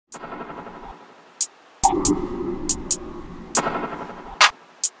We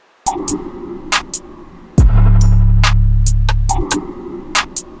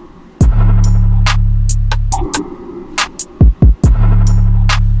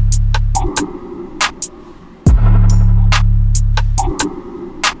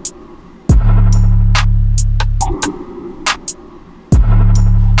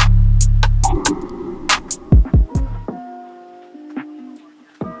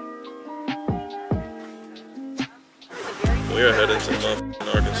are heading to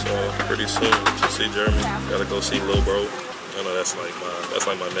Arkansas pretty soon to see Jeremy. Gotta go see Lil Bro. I know that's like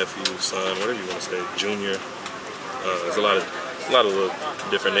my nephew's son, whatever you want to say, junior. There's a lot of little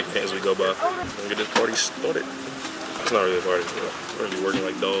different nicknames we go by. We'll get this party started. It's not really a party, but we're gonna be working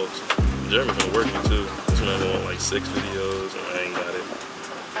like dogs. Jeremy's gonna work me too. This man gonna want like 6 videos, and I ain't got it.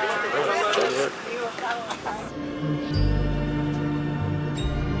 Trynadoright.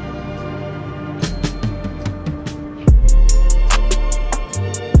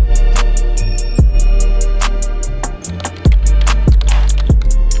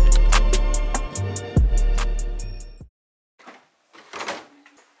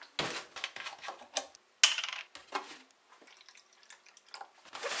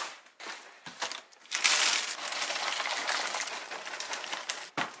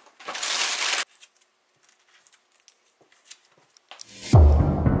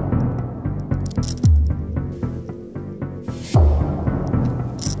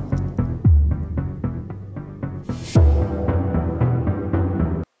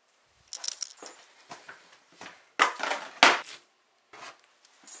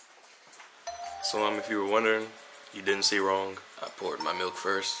 So if you were wondering, you didn't see wrong. I poured my milk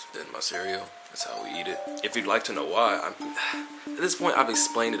first, then my cereal. That's how we eat it. If you'd like to know why, at this point I've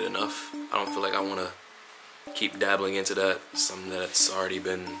explained it enough. I don't feel like I want to keep dabbling into that. Something that's already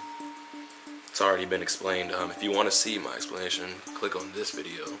been explained. If you want to see my explanation, click on this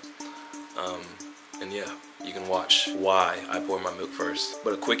video. And yeah, you can watch why I pour my milk first.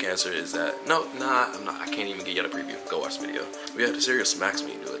 But a quick answer is that I'm not. I can't even get you a preview. Go watch the video. But yeah, the cereal smacks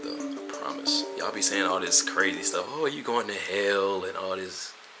me into it though. Promise. Y'all be saying all this crazy stuff. Oh, you going to hell and all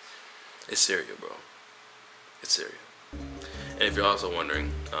this. It's cereal, bro. It's cereal. And if you're also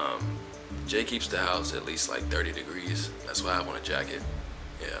wondering, Jay keeps the house at least like 30 degrees. That's why I want a jacket.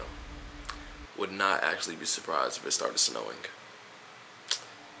 Yeah. Would not actually be surprised if it started snowing.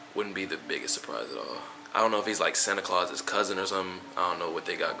 Wouldn't be the biggest surprise at all. I don't know if he's like Santa Claus's cousin or something. I don't know what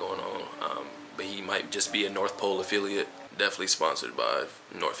they got going on. But he might just be a North Pole affiliate. Definitely sponsored by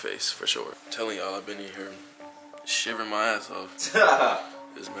North Face for sure. I'm telling y'all, I've been in here shivering my ass off.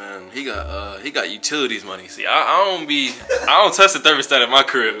 This man, he got utilities money. See, I don't touch the thermostat at my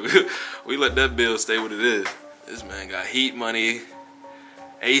crib. We let that bill stay what it is. This man got heat money,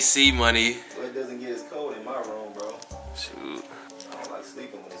 AC money. So it doesn't get as cold in my room, bro. Shoot. I don't like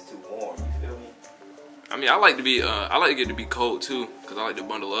sleeping when it's too warm. You feel me? I mean, I like to get to be cold too, cause I like to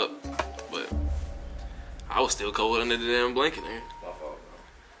bundle up. But I was still cold under the damn blanket, man. My fault, bro.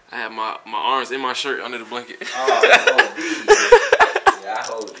 I had my arms in my shirt under the blanket. Oh, yeah, I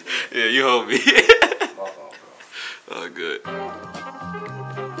hold it. Yeah, you hold me. My fault, bro. Oh, good.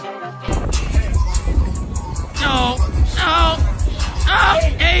 No.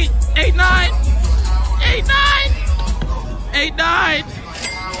 8, 9.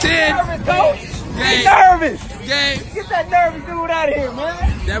 10. Nervous, coach. Game. Nervous. Game. Get that nervous dude out of here,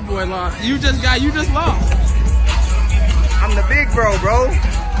 man. That boy lost. You just lost. I'm the big bro.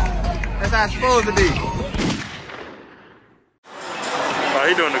 That's how it's supposed to be. Oh,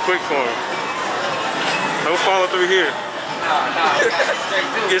 he doing the quick form. No follow through here. Nah. Straight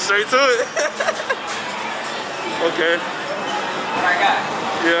to it. Get straight to it. Okay. What I got?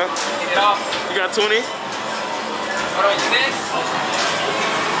 Yeah. Get it off. You got 20? What on your neck?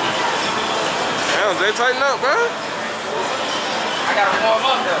 Damn, they tighten up, bro. I gotta warm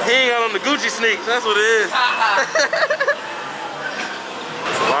up though. He ain't got on the Gucci sneaks. That's what it is.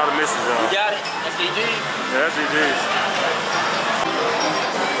 It's a lot of misses, y'all. You got it. SDGs. Yeah, that's GG's.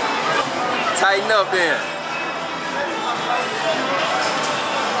 Tighten up then.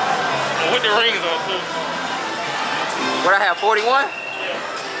 With the rings on, too. What I have, 41? Yeah.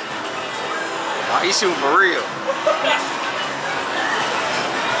 Oh, he's shooting for real.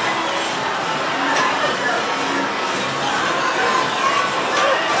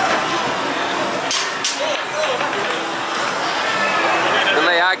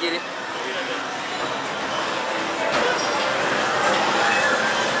 Delay, I get it.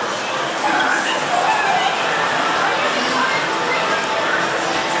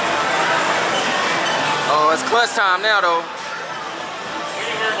 Oh, it's clutch time now, though.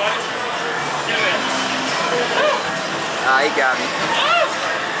 Nah, he got me.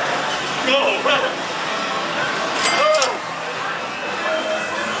 Go, man.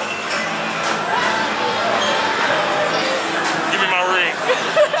 Give me my ring.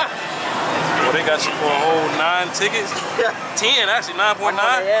 Well, they got you for a whole 9 tickets. 10, actually, 9.9.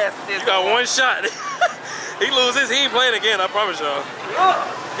 You got one shot. He loses, he ain't playing again, I promise y'all.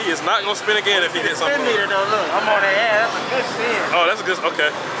 He is not gonna spin again if he gets something. Spin meter though, look. I'm on their ass. That's a good spin. Oh, that's a good,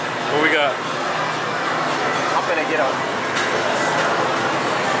 okay. What we got? I'm finna get on.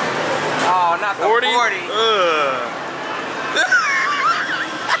 Oh, not the 40. They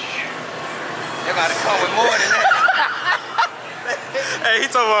gotta come with more than that. Hey, he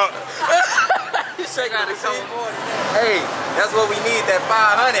talking about. He gotta come with more than that. Hey, that's what we need, that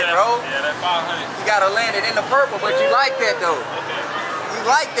 500, bro. Yeah, that 500. You gotta land it in the purple, but you like that though. Okay. You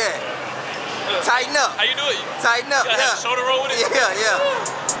like that. Tighten up. How you do it? Tighten up, You gotta have a shoulder roll with it? Yeah.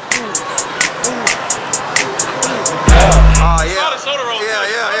 Oh, yeah. I saw the shoulder roll too.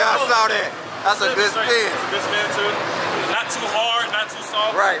 Yeah, I saw that. That's a good spin. That's a good spin too. Not too hard, not too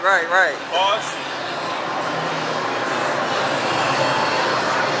soft. Right. Pause.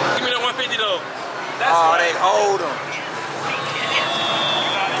 Give me that 150 though. That's right. They hold them.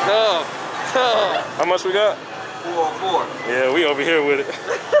 How much we got? 404. Yeah, we over here with it.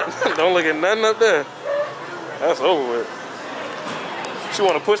 Don't look at nothing up there. That's over with. You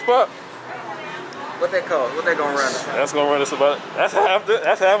want a push pop? What they call? What they gonna run us? That's gonna run us about. That's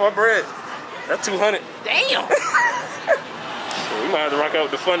half our bread. That's 200. Damn. We might have to rock out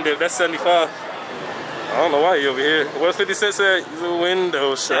with the fun dip. That's 75. I don't know why you over here. What 50 Cent said? He's a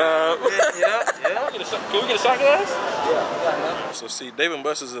window shop. Yeah. Can we get a shot glass? Yeah. So see, Dave &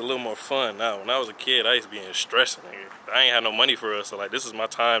 Buster's is a little more fun now. When I was a kid, I used to be in stress. I ain't had no money for us, so like this is my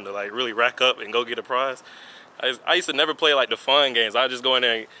time to like really rack up and go get a prize. I used to never play like the fun games. I just go in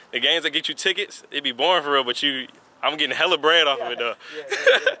there and the games that get you tickets, it'd be boring for real, but I'm getting hella bread off of it though.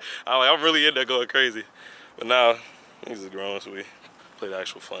 I'm really in there going crazy. But now, these are grown, so we play the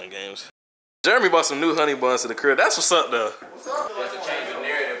actual fun games. Jeremy bought some new honey buns to the crib. That's what's up though. What's up? Just to change the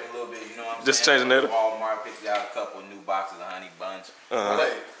narrative a little bit, you know what I'm saying? Just change the narrative? Walmart picked out a couple of new boxes of honey buns.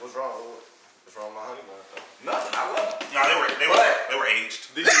 Hey, what's wrong? What's wrong with my honey buns though? Nothing, I love them. No, they were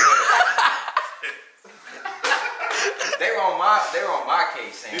aged. They were on my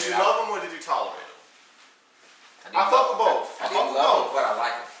case. Did you love them or did you tolerate them? I fuck with both. I didn't love them, but I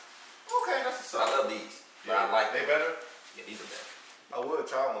like them. Okay, that's what's up. I love these, but I like them. They better? Yeah, these are better. I would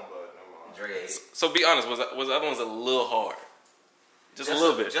try one, but never mind. Dre. So be honest, was the other ones a little hard? Just a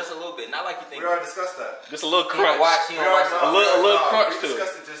little bit. Just a little bit. Not like you think. We already discussed that. Just a little You crunch. don't watch. You don't watch. A little crunch we to it.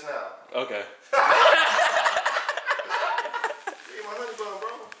 discussed it just now. Okay. Eat my honey bun,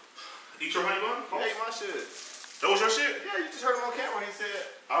 bro. Eat your honey bun? Yeah, eat my shit. That was your shit? Yeah, you just heard him on camera. He said,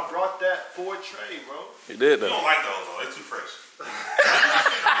 I brought that for Trey, bro. You did You though. don't like those though. They're too fresh. A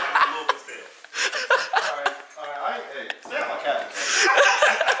little bit stale. Alright. Hey, stay on my cabin.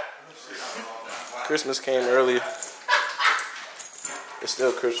 Christmas came early. It's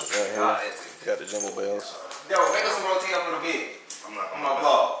still Christmas right here. It's Got the jingle bells. Yo, make us some roti up for the vid. I'm not. On my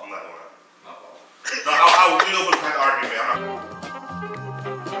vlog. I'm not doing that. No, we know what the argument. I'm not.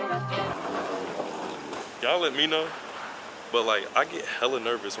 Y'all let me know. But like, I get hella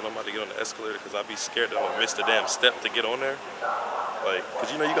nervous when I'm about to get on the escalator because I be scared that I'm gonna miss the damn step to get on there. Like,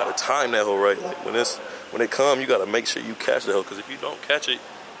 cause you know you gotta time that hoe right. Like when they come, you gotta make sure you catch the hoe. Cause if you don't catch it,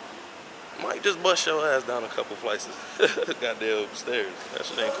 you might just bust your ass down a couple flights of goddamn stairs. That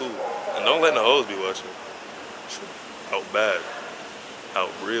shit ain't cool. And don't let the hoes be watching. Out bad.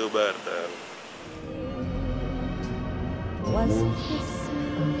 Out real bad at that. Wasn't this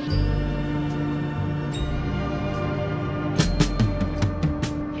sweet?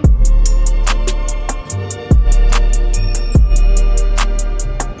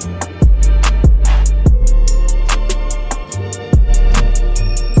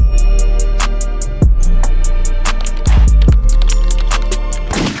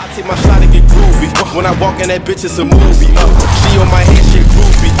 When I walk in that bitch, it's a movie. She on my head, shit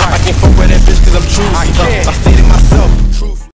groovy. I can't fuck with that bitch cause I'm choosy. I stated myself.